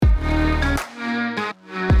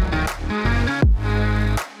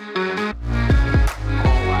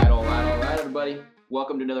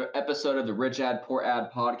Welcome to another episode of the Rich Ad Poor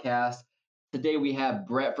Ad podcast. Today we have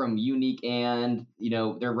Brett from Unique, and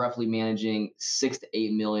they're roughly managing 6 to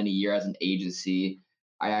 8 million a year as an agency.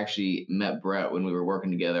 I actually met Brett when we were working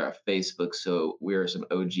together at Facebook, so we're some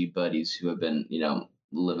OG buddies who have been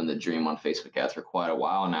living the dream on Facebook ads for quite a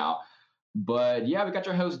while now. But yeah, we got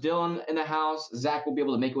your host Dylan in the house. Zach will be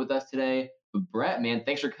able to make it with us today. But Brett, man,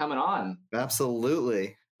 thanks for coming on.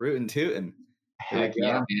 Absolutely. Rootin' tootin'. Heck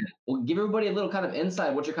yeah, man. Well, give everybody a little kind of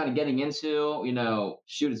insight what you're kind of getting into.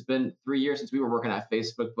 It's been 3 years since we were working at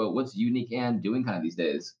Facebook, but what's Unique and doing kind of these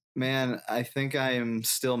days? Man, I think I am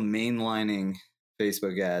still mainlining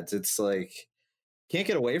Facebook ads. It's like, can't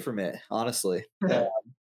get away from it, honestly. But,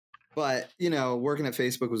 working at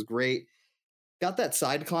Facebook was great. Got that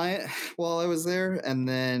side client while I was there. And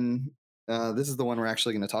then this is the one we're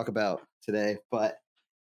actually going to talk about today. But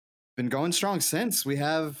been going strong since. We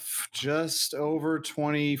have just over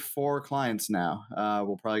 24 clients now.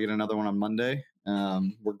 We'll probably get another one on Monday.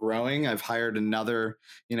 We're growing. I've hired another,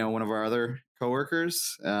 one of our other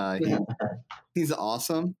coworkers. He's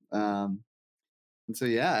awesome. And so,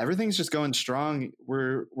 yeah, everything's just going strong.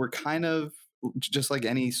 We're kind of just like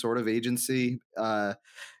any sort of agency.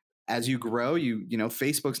 As you grow,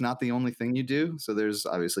 Facebook's not the only thing you do. So there's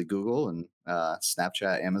obviously Google and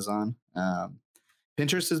Snapchat, Amazon.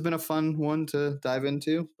 Pinterest has been a fun one to dive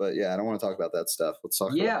into, but yeah, I don't want to talk about that stuff. Let's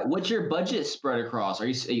talk. Yeah, what's your budget spread across? Are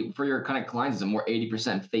you for your kind of clients? Is it more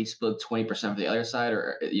 80% Facebook, 20% for the other side,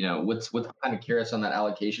 or what's kind of curious on that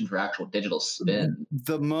allocation for actual digital spend?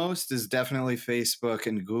 The most is definitely Facebook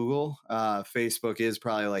and Google. Facebook is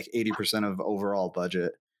probably like 80% of overall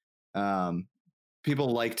budget.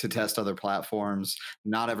 People like to test other platforms.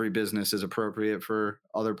 Not every business is appropriate for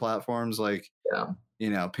other platforms.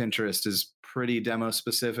 Pinterest is pretty demo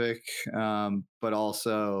specific, but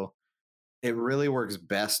also it really works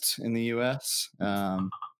best in the US.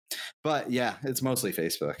 But yeah, it's mostly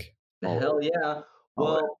Facebook. Hell yeah.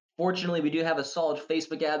 Well, fortunately, we do have a solid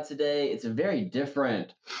Facebook ad today. It's a very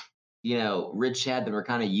different, rich ad than we're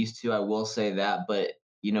kind of used to. I will say that, but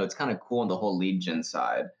it's kind of cool on the whole lead gen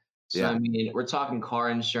side. So, yeah. I mean, we're talking car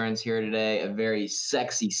insurance here today, a very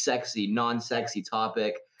sexy, non-sexy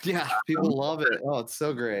topic. Yeah, people love it. Oh, it's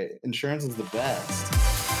so great. Insurance is the best.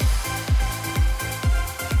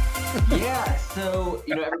 Yeah, so,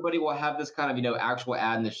 everybody will have this kind of, actual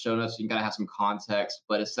ad in the show notes. So you can kind of have some context,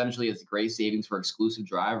 but essentially it's great savings for exclusive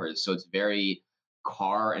drivers. So it's very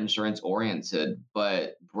car insurance oriented.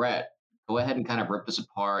 But Brett, go ahead and kind of rip this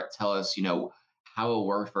apart. Tell us, how it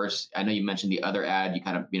worked first. I know you mentioned the other ad, you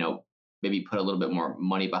kind of, maybe put a little bit more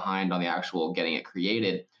money behind on the actual getting it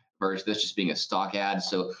created versus this just being a stock ad.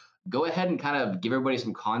 So go ahead and kind of give everybody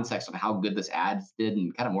some context on how good this ad did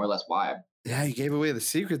and kind of more or less why. Yeah, you gave away the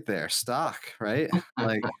secret there. Stock, right?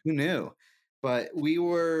 Like, who knew? But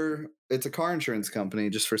it's a car insurance company,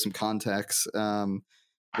 just for some context.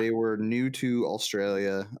 They were new to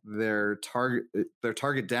Australia. Their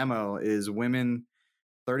target demo is women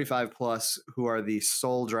 35 plus who are the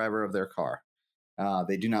sole driver of their car.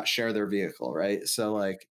 They do not share their vehicle, right? So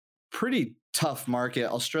like pretty tough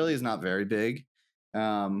market. Australia is not very big.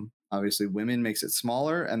 Obviously women makes it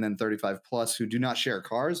smaller, and then 35 plus who do not share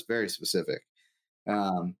cars, very specific.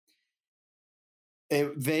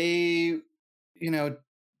 They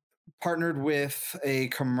partnered with a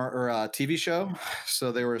TV show.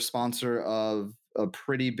 So they were a sponsor of a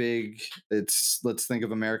pretty big, let's think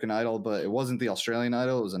of American Idol, but it wasn't the Australian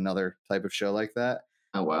Idol. It was another type of show like that.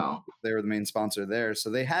 Oh, wow. They were the main sponsor there. So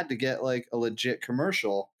they had to get like a legit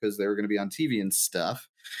commercial because they were going to be on TV and stuff.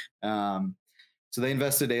 So they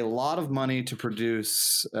invested a lot of money to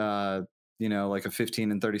produce, like a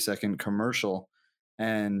 15 and 30-second commercial.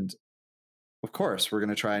 And of course, we're going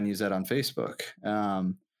to try and use that on Facebook.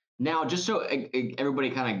 Now, just so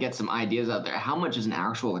everybody kind of gets some ideas out there, how much is an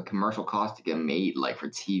actual commercial cost to get made, like for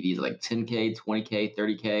TV? Like 10K, 20K,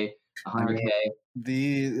 30K,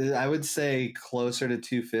 100K? I would say closer to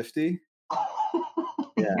 250.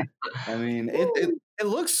 Yeah. I mean, it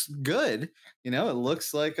looks good. It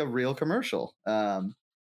looks like a real commercial. I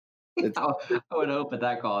would hope at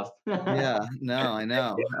that cost. Yeah, no, I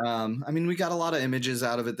know. I mean, we got a lot of images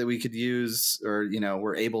out of it that we could use, or,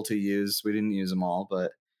 we're able to use. We didn't use them all,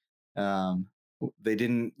 but they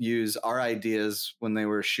didn't use our ideas when they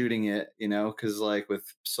were shooting it, because like with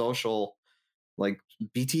social, like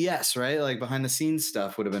BTS, right? Like behind the scenes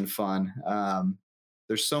stuff would have been fun.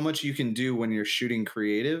 There's so much you can do when you're shooting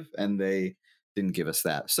creative, and they didn't give us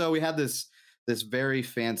that. So we had this very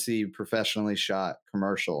fancy, professionally shot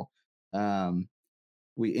commercial.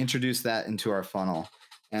 We introduced that into our funnel,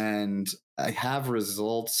 and I have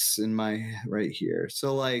results in my right here.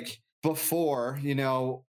 So like before,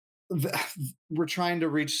 we're trying to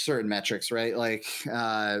reach certain metrics, right? Like,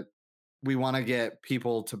 we want to get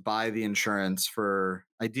people to buy the insurance for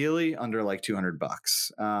ideally under like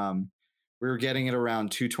 $200. We were getting it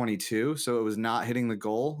around 222, so it was not hitting the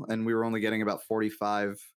goal, and we were only getting about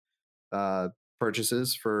 45 uh,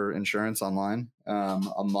 purchases for insurance online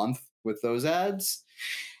a month with those ads,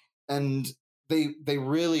 and they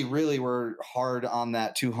really were hard on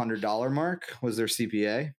that $200 mark was their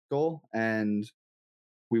CPA goal, and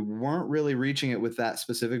we weren't really reaching it with that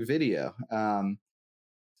specific video.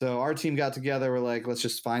 So our team got together. We're like, let's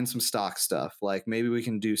just find some stock stuff. Like maybe we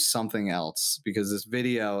can do something else because this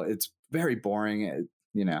video, it's very boring.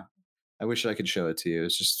 I wish I could show it to you.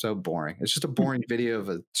 It's just so boring. It's just a boring video of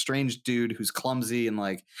a strange dude who's clumsy and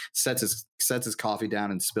like sets his coffee down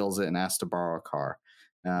and spills it and asks to borrow a car,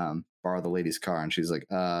 borrow the lady's car. And she's like,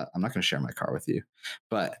 I'm not going to share my car with you.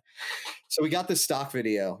 But so we got this stock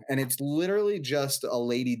video, and it's literally just a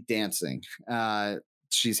lady dancing.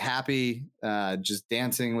 She's happy, just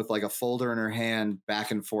dancing with like a folder in her hand,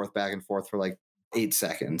 back and forth for like 8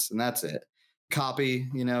 seconds, and that's it. Copy,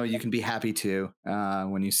 you can be happy too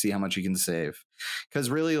when you see how much you can save, because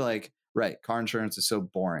really, like, right, car insurance is so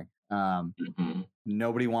boring.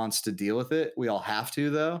 Nobody wants to deal with it. We all have to,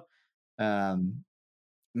 though.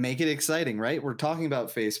 Make it exciting, right? We're talking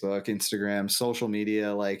about Facebook, Instagram, social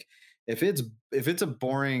media. Like, if it's a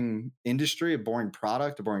boring industry, a boring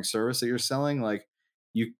product, a boring service that you're selling, like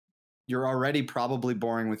you're already probably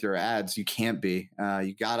boring with your ads. You can't be.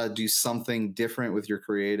 You gotta do something different with your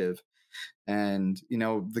creative. And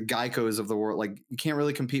the Geicos of the world, like you can't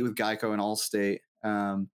really compete with Geico and Allstate.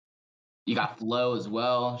 You got Flo as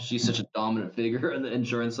well. She's such a dominant figure on the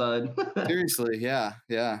insurance side. Seriously, yeah.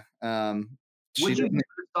 What'd you use for the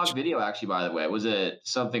stock video, actually, by the way? Was it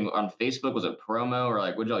something on Facebook? Was it promo? Or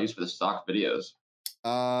like, what'd y'all use for the stock videos?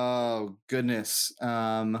 Oh, goodness.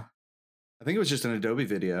 I think it was just an Adobe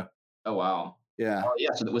video. Oh, wow. Yeah. Oh, yeah.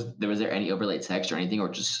 So was there any overlay text or anything, or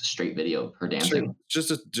just straight video of her dancing? Just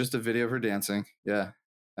a video of her dancing. Yeah.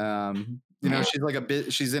 She's like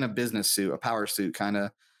she's in a business suit, a power suit kind of,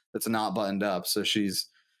 that's not buttoned up. So she's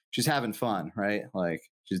having fun, right? Like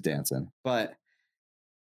she's dancing. But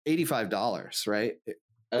 $85, right?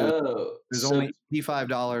 There's only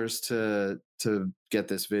 $85 to get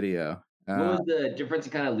this video. What was the difference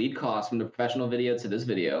in kind of lead cost from the professional video to this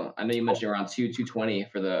video? I know you mentioned around 220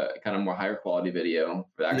 for the kind of more higher quality video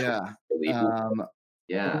for the actual lead.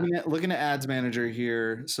 Yeah. Looking at Ads Manager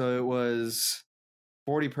here, so it was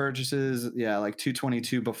 40 purchases, like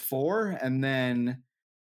 222 before, and then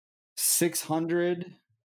 600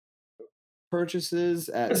 purchases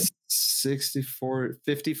at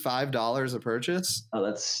 $55 a purchase. Oh,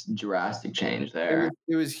 that's drastic change there.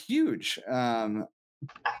 It was huge.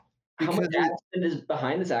 How much ad spend is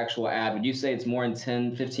behind this actual ad? Would you say it's more than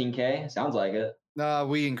 10, 15K? Sounds like it. No,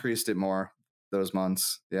 we increased it more those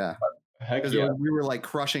months. Yeah. Heck yeah. We were like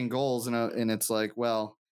crushing goals, and it's like,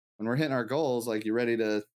 well, when we're hitting our goals, like, you ready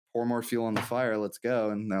to pour more fuel on the fire? Let's go.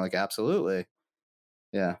 And they're like, absolutely.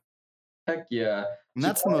 Yeah. Heck yeah. And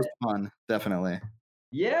that's the most fun, definitely.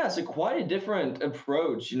 Yeah, so quite a different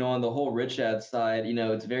approach, on the whole rich ad side.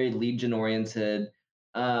 It's very lead gen oriented.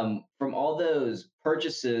 From all those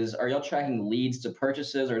purchases, are y'all tracking leads to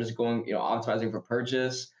purchases, or just going, optimizing for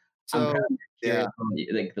purchase? So, I'm kind of curious on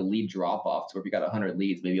the lead drop off to where if you got 100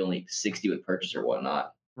 leads, maybe only 60 would purchase or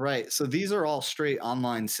whatnot. Right. So these are all straight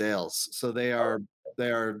online sales. So they are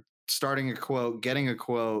starting a quote, getting a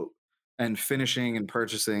quote, and finishing and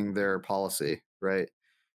purchasing their policy. Right.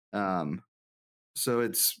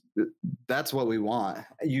 So that's what we want.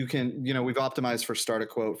 You can, we've optimized for start a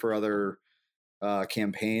quote for other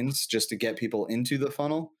campaigns just to get people into the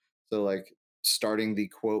funnel. So like starting the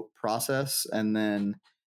quote process and then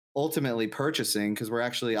ultimately purchasing, because we're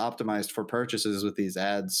actually optimized for purchases with these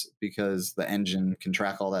ads because the engine can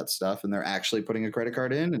track all that stuff, and they're actually putting a credit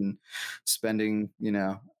card in and spending,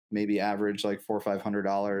 maybe average like $400 or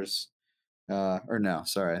 $500. Or no,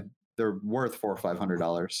 sorry, they're worth $400 or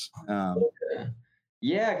 $500. Okay.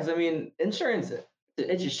 Yeah, because insurance,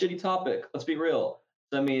 it's a shitty topic. Let's be real.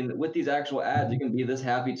 So with these actual ads, you can be this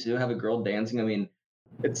happy to have a girl dancing.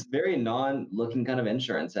 It's very non-looking kind of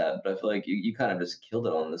insurance ad, but I feel like you kind of just killed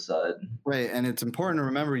it on the side. Right, and it's important to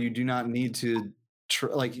remember you do not need to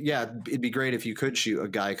it'd be great if you could shoot a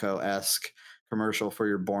Geico-esque commercial for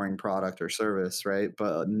your boring product or service, right?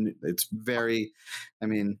 But it's very,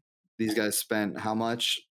 these guys spent how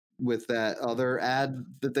much with that other ad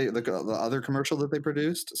that the other commercial that they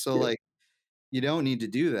produced? So like, you don't need to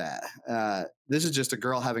do that. This is just a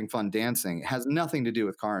girl having fun dancing. It has nothing to do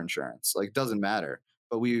with car insurance. Like, doesn't matter.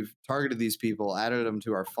 but we've targeted these people, added them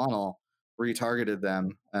to our funnel, retargeted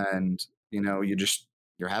them, and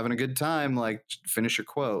you're having a good time. Like, finish your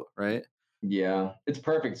quote, right? Yeah, it's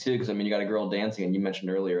perfect too because I mean, you got a girl dancing, and you mentioned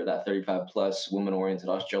earlier that 35 plus woman oriented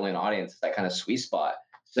Australian audience is that kind of sweet spot.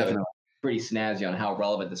 So it's Definitely. pretty snazzy on how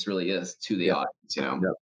relevant this really is to the Yep. audience, you know?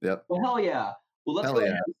 Yep. Yep. Well, hell yeah. Well, let's go Hell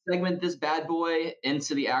ahead yeah. and segment this bad boy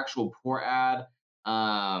into the actual poor ad.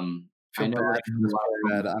 Feel I know we're bad for having a this lot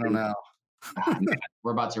poor of ad. I don't fun. know. Ah, man,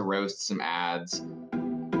 we're about to roast some ads.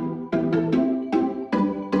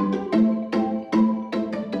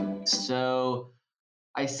 So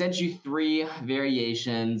I sent you three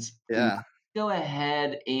variations. Yeah. Go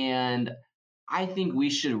ahead and I think we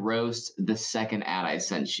should roast the second ad I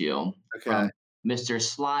sent you Okay. from Mr.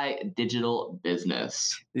 Sly Digital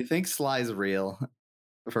Business. Do you think Sly's real?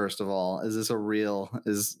 First of all, is this a real?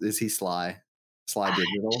 Is he Sly? Sly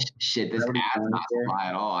Digital? Shit, Is this that what he's ad's going not for? Sly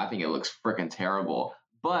at all. I think it looks freaking terrible.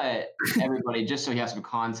 But everybody, just so you have some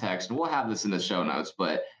context, and we'll have this in the show notes,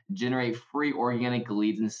 but generate free organic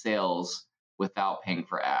leads and sales without paying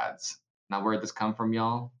for ads. Now, where'd this come from,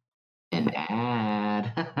 y'all? An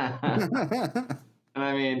ad.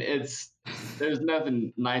 I mean, there's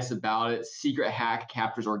nothing nice about it. Secret hack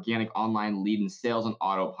captures organic online lead and sales on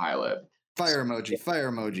autopilot. Fire emoji,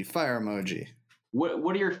 fire emoji, fire emoji.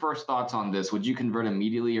 What are your first thoughts on this? Would you convert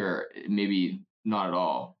immediately or maybe not at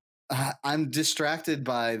all? I'm distracted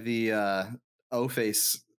by the O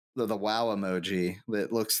face, the wow emoji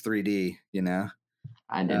that looks 3D.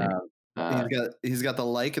 I didn't. Uh, he's got the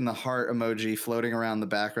like and the heart emoji floating around the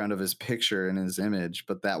background of his picture and his image,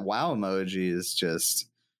 but that wow emoji is just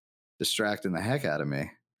distracting the heck out of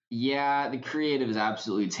me. Yeah, the creative is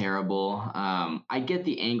absolutely terrible. I get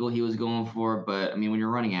the angle he was going for, but I mean, when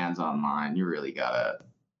you're running ads online, you really gotta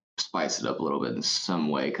spice it up a little bit in some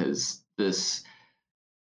way because there's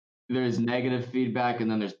negative feedback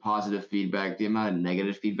and then there's positive feedback. The amount of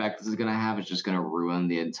negative feedback this is going to have is just going to ruin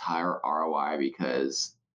the entire ROI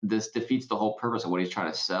because this defeats the whole purpose of what he's trying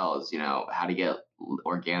to sell is, how to get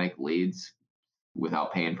organic leads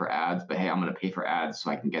without paying for ads. But hey, I'm going to pay for ads so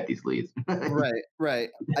I can get these leads. Right, right.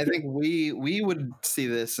 I think we would see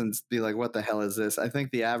this and be like, "What the hell is this?" I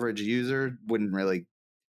think the average user wouldn't really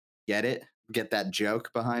get that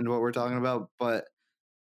joke behind what we're talking about. But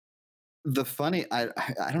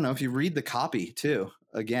I don't know if you read the copy too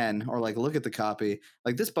again, or like look at the copy.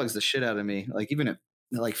 Like, this bugs the shit out of me. Like, even at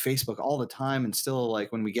like Facebook all the time, and still,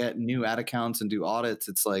 like, when we get new ad accounts and do audits,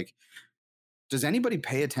 it's like, does anybody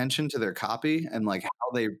pay attention to their copy and like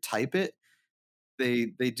how they type it? They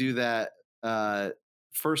do that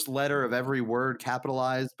first letter of every word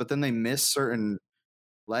capitalized, but then they miss certain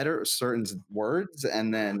words,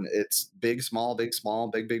 and then it's big, small, big, small,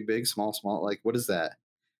 big, big, big, small, small. Like, what is that?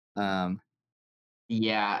 Um,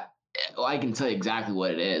 Yeah. Well, I can tell you exactly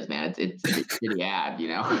what it is, man. It's a shitty ad, you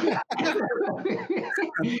know?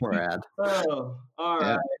 Poor ad. Oh, all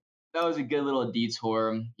Yeah, right. That was a good little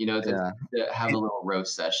detour, yeah, to have a little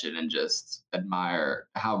roast session and just admire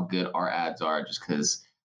how good our ads are, just because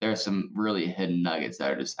there are some really hidden nuggets that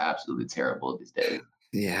are just absolutely terrible these days.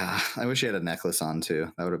 yeah. I wish he had a necklace on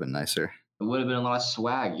too. That would have been nicer. It would have been a lot of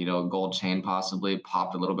swag, a gold chain possibly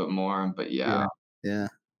popped a little bit more, but yeah, Yeah, yeah.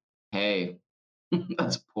 hey,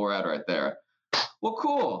 that's a poor ad right there. Well,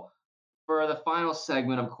 cool. For the final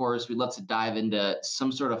segment, of course, we'd love to dive into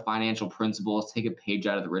some sort of financial principles, take a page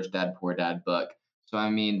out of the Rich Dad Poor Dad book. So, I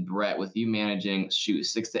mean, Brett, with you managing, shoot,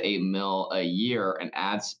 6 to 8 mil a year in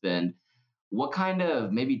ad spend, what kind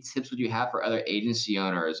of maybe tips would you have for other agency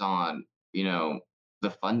owners on, the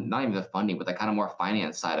fund, not even the funding, but the kind of more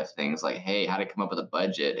finance side of things? Like, hey, how to come up with a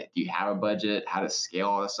budget? Do you have a budget? How to scale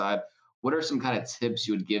all the side? What are some kind of tips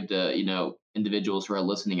you would give to, individuals who are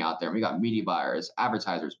listening out there? We got media buyers,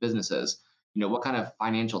 advertisers, businesses. What kind of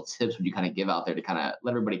financial tips would you kind of give out there to kind of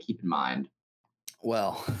let everybody keep in mind?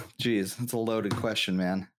 Well, geez, that's a loaded question,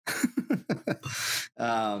 man.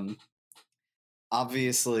 um,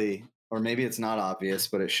 Obviously, or maybe it's not obvious,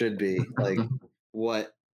 but it should be. Like,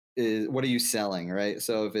 what what are you selling, right?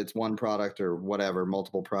 So if it's one product or whatever,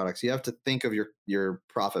 multiple products, you have to think of your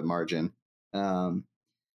profit margin. Um,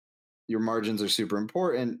 your margins are super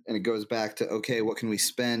important, and it goes back to, okay, what can we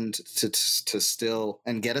spend to still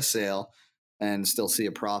and get a sale and still see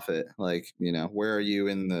a profit? Like, where are you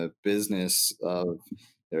in the business of,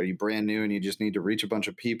 are you brand new and you just need to reach a bunch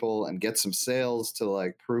of people and get some sales to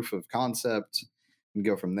like proof of concept and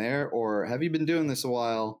go from there? Or have you been doing this a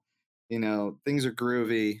while? Things are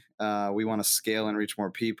groovy. We want to scale and reach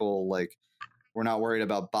more people. Like, we're not worried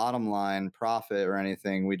about bottom line profit or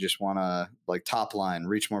anything. We just want to, like, top line,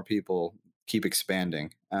 reach more people, keep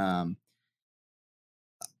expanding.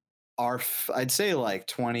 I'd say like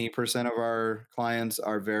 20% of our clients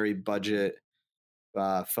are very budget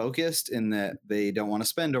focused in that they don't want to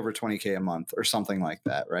spend over 20K a month or something like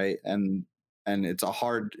that, right? And it's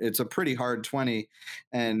a pretty hard 20.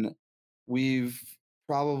 And we've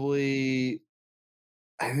probably,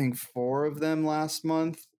 I think, four of them last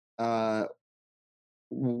month.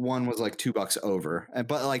 One was like $2 over,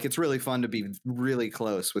 but like it's really fun to be really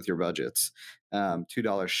close with your budgets.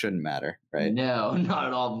 $2 shouldn't matter, right? No, not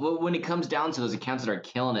at all. But when it comes down to those accounts that are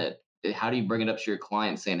killing it, how do you bring it up to your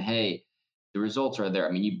clients saying, "Hey, the results are there"?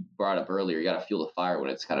 I mean, you brought up earlier, you got to fuel the fire when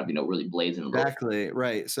it's kind of really blazing a little. Exactly,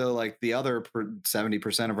 right. So like the other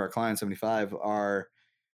 70% of our clients, 75, are,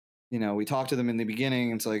 we talk to them in the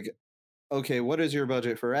beginning. It's like, okay, what is your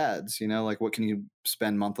budget for ads? Like what can you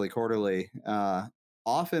spend monthly, quarterly?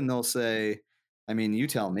 Often they'll say, I mean, you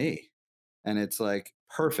tell me. And it's like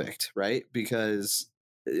perfect, right? Because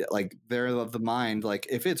like they're of the mind, like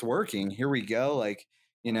if it's working, here we go. Like,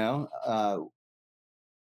 you know, uh,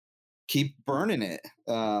 keep burning it.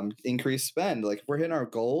 Increase spend. Like if we're hitting our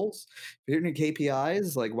goals, if you're hitting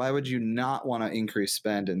KPIs, like why would you not want to increase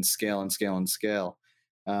spend and scale and scale and scale?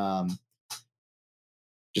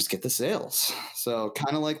 Just get the sales. So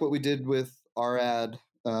kind of like what we did with our ad,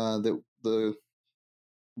 the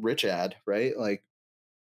rich ad, right? Like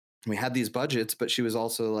we had these budgets, but she was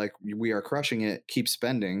also like, we are crushing it. Keep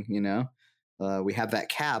spending, we have that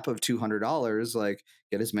cap of $200, like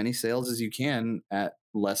get as many sales as you can at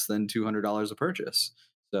less than $200 a purchase.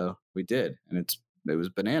 So we did. And it was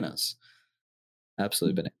bananas.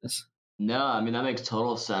 Absolutely bananas. No, I mean that makes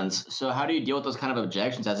total sense. So how do you deal with those kind of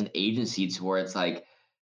objections as an agency to where it's like,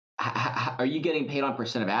 are you getting paid on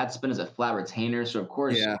percent of ad spend as a flat retainer? So of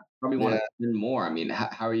course, Yeah. you probably want Yeah. to spend more. I mean,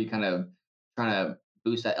 how are you kind of trying to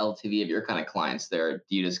boost that LTV of your kind of clients there?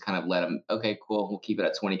 Do you just kind of let them, okay, cool, we'll keep it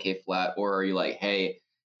at 20K flat? Or are you like, hey,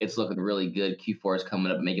 it's looking really good. Q4 is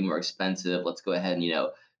coming up, making it more expensive. Let's go ahead and,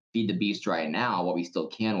 feed the beast right now while we still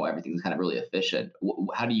can, while everything's kind of really efficient.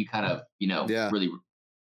 How do you kind of, Yeah. really,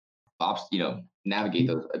 navigate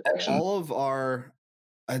those objections? All of our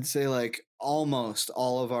I'd say like almost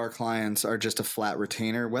all of our clients are just a flat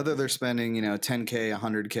retainer, whether they're spending, 10K,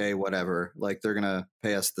 100K, whatever, like they're going to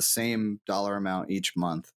pay us the same dollar amount each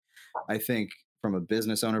month. I think from a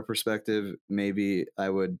business owner perspective, maybe I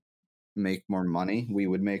would make more money. We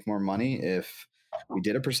would make more money if we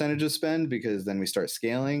did a percentage of spend, because then we start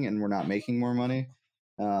scaling and we're not making more money.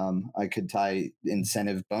 I could tie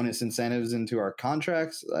bonus incentives into our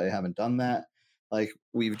contracts. I haven't done that. Like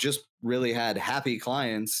we've just really had happy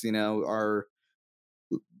clients. Our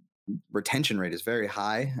retention rate is very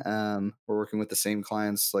high. We're working with the same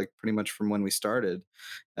clients like pretty much from when we started,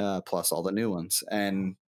 plus all the new ones,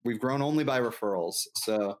 and we've grown only by referrals.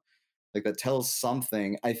 So like that tells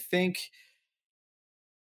something. I think,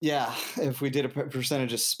 yeah, if we did a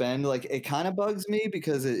percentage of spend, like it kind of bugs me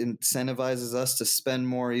because it incentivizes us to spend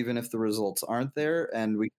more even if the results aren't there,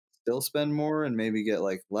 and we still spend more and maybe get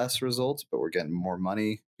like less results, but we're getting more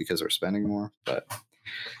money because we're spending more. But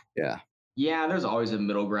yeah, Yeah, there's always a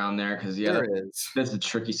middle ground there because yeah, there is. that's a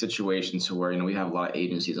tricky situation to where we have a lot of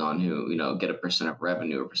agencies on who get a percent of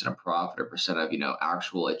revenue, or percent of profit, or percent of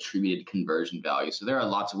actual attributed conversion value. So there are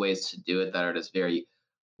lots of ways to do it that are just very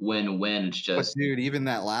win-win. It's But just dude, even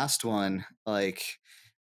that last one, like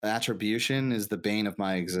attribution is the bane of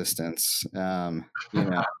my existence.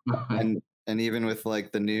 And even with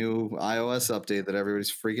like the new iOS update that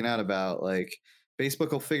everybody's freaking out about, like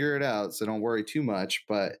Facebook will figure it out, so don't worry too much.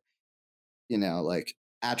 But like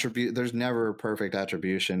there's never perfect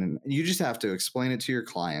attribution, and you just have to explain it to your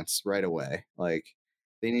clients right away. Like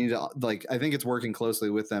they need to, like, I think it's working closely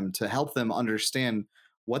with them to help them understand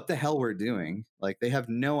what the hell we're doing. Like they have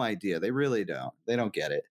no idea. They don't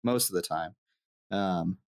get it most of the time.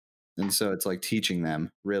 um and so it's like teaching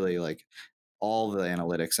them really like all the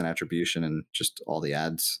analytics and attribution and just all the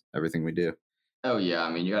ads, everything we do. oh yeah,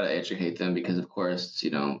 I mean you got to educate them because of course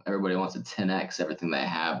everybody wants to 10x everything they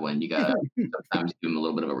have when you got to sometimes give them a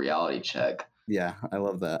little bit of a reality check. Yeah, I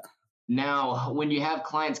love that. Now, when you have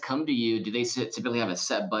clients come to you, do they typically have a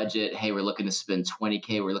set budget? Hey, we're looking to spend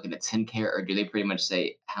 20K, we're looking at 10K, or do they pretty much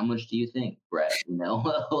say, how much do you think, Brett?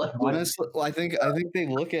 Like, Honestly, well, I think they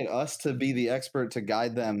look at us to be the expert to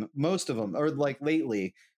guide them. Most of them, or like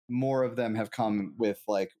lately, more of them have come with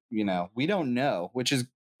like, we don't know, which is,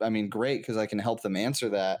 I mean, great because I can help them answer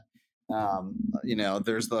that.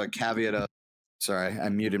 There's the caveat of, sorry, I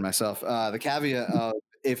muted myself. The caveat of,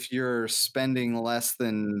 if you're spending less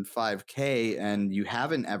than 5K and you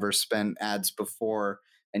haven't ever spent ads before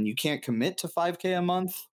and you can't commit to 5K a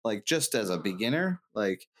month, like just as a beginner,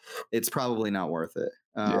 like it's probably not worth it.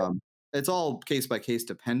 Yeah. it's all case by case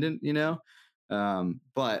dependent,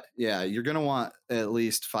 but yeah, you're going to want at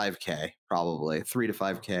least 5K, probably 3 to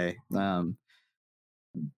 5K.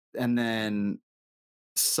 And then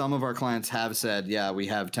some of our clients have said, yeah, we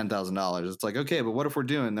have $10,000. It's like, okay, but what if we're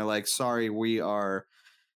doing? They're like, sorry, we are,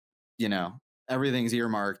 everything's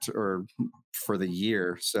earmarked or for the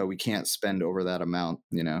year, so we can't spend over that amount,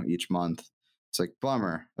 each month. It's like,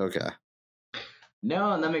 bummer. Okay.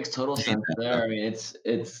 No, and that makes total sense there. I mean,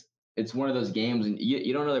 it's one of those games, and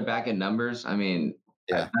you don't know their back end numbers. I mean,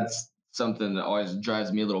 Yeah. that's something that always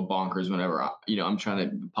drives me a little bonkers whenever I'm trying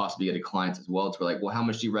to possibly get to clients as well. It's like, well, how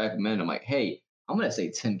much do you recommend? I'm like, hey, I'm gonna say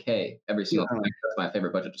 10K every single time. That's my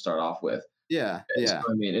favorite budget to start off with. Yeah. So,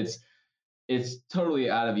 I mean, it's totally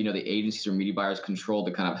out of the agencies or media buyers' control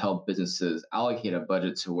to kind of help businesses allocate a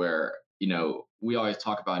budget to where we always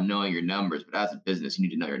talk about knowing your numbers, but as a business, you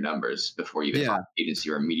need to know your numbers before you even hire an agency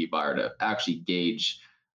or a media buyer to actually gauge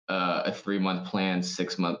a 3-month plan,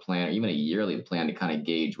 6-month plan, or even a yearly plan to kind of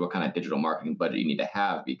gauge what kind of digital marketing budget you need to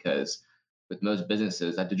have. Because with most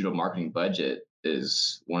businesses, that digital marketing budget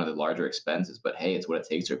is one of the larger expenses. But hey, it's what it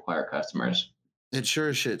takes to acquire customers. It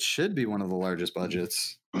sure should be one of the largest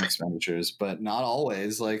budgets and expenditures, but not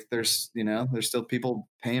always. Like there's still people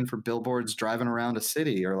paying for billboards driving around a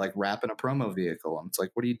city or like wrapping a promo vehicle. And it's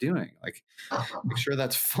like, what are you doing? Like, make sure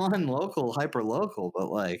that's fun, local, hyper local,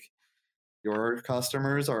 but like your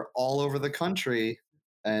customers are all over the country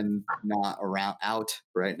and not out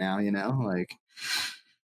right now, like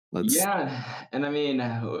let's and I mean,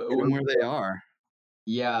 where they are.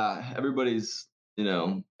 Yeah, everybody's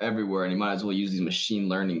everywhere, and you might as well use these machine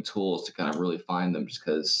learning tools to kind of really find them, just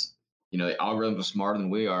because the algorithms are smarter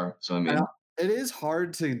than we are. So I mean, it is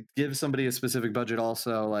hard to give somebody a specific budget.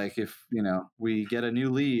 Also, like if we get a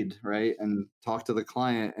new lead, right, and talk to the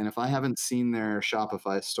client, and if I haven't seen their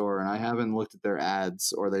Shopify store and I haven't looked at their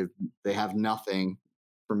ads, or they have nothing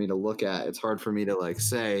for me to look at, it's hard for me to like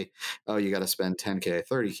say, oh, you got to spend 10K,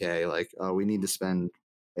 30K. Like, oh, we need to spend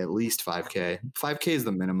at least 5K. 5K is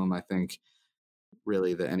the minimum, I think,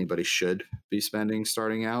 really, that anybody should be spending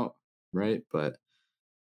starting out, right? But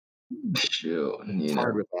it's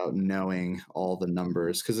hard without knowing all the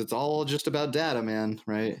numbers, because it's all just about data, man,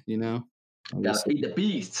 right? Gotta feed the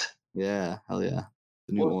beast. Yeah, hell yeah.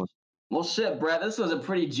 The new one. Well, shit, Brett, this was a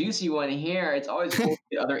pretty juicy one here. It's always cool to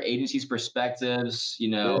get other agencies' perspectives,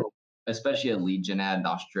 especially a lead gen ad in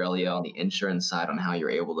Australia on the insurance side, on how you're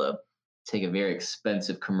able to take a very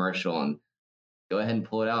expensive commercial and go ahead and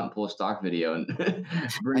pull it out and pull a stock video and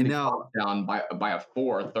bring the cost down by a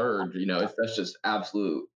third. That's just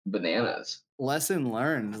absolute bananas. Lesson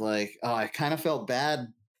learned. Like, I kind of felt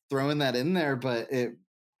bad throwing that in there, but it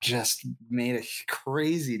just made a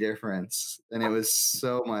crazy difference, and it was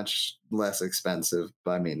so much less expensive.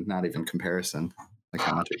 I mean, not even comparison, like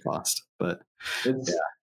how much it cost. But it's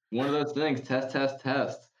one of those things. Test.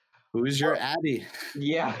 Who's your Abby?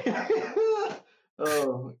 Yeah.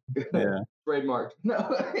 Oh, yeah. Trademarked.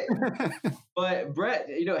 No. But Brett,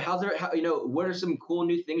 what are some cool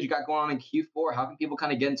new things you got going on in Q4? How can people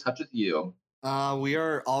kind of get in touch with you? We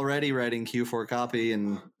are already writing Q4 copy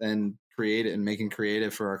and create it and making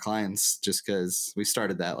creative for our clients, just because we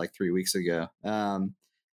started that like 3 weeks ago.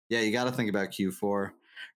 You got to think about Q4.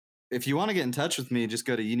 If you want to get in touch with me, just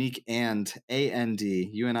go to uniqueand,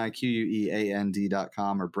 A-N-D,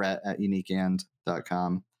 uniqueand.com, or Brett at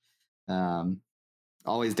uniqueand.com.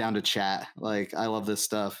 Always down to chat. Like, I love this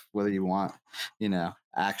stuff, whether you want,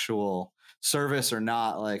 actual service or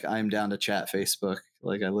not. Like, I'm down to chat Facebook.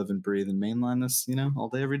 Like, I live and breathe and mainline this, all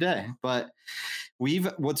day, every day. But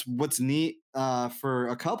what's neat for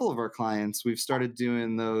a couple of our clients, we've started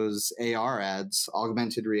doing those AR ads,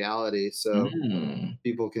 augmented reality. So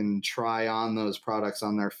people can try on those products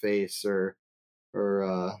on their face or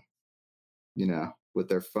with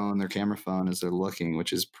their phone, their camera phone, as they're looking,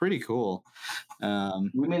 which is pretty cool.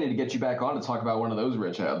 We may need to get you back on to talk about one of those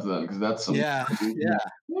rich ads then, because that's some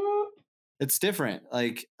it's different.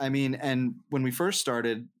 Like, I mean, and when we first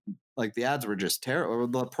started, like, the ads were just terrible.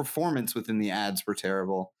 The performance within the ads were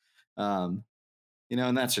terrible. And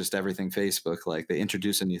that's just everything Facebook. Like, they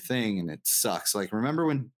introduce a new thing and it sucks. Like, remember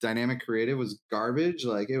when dynamic creative was garbage?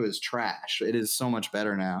 Like, it was trash. It is so much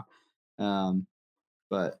better now.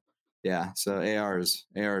 But yeah, so AR is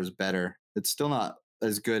better. It's still not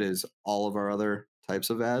as good as all of our other types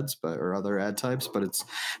of ads, or other ad types, but it's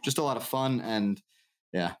just a lot of fun. And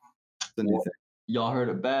yeah, the new thing. Y'all heard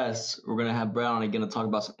it best. We're gonna have Brett on again to talk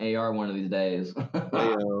about some AR one of these days.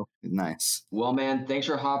 Nice. Well, man, thanks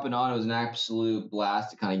for hopping on. It was an absolute blast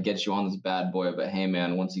to kind of get you on this bad boy. But hey,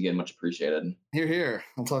 man, once again, much appreciated. Here.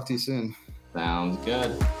 I'll talk to you soon. Sounds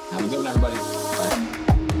good. Have a good one, everybody. Bye.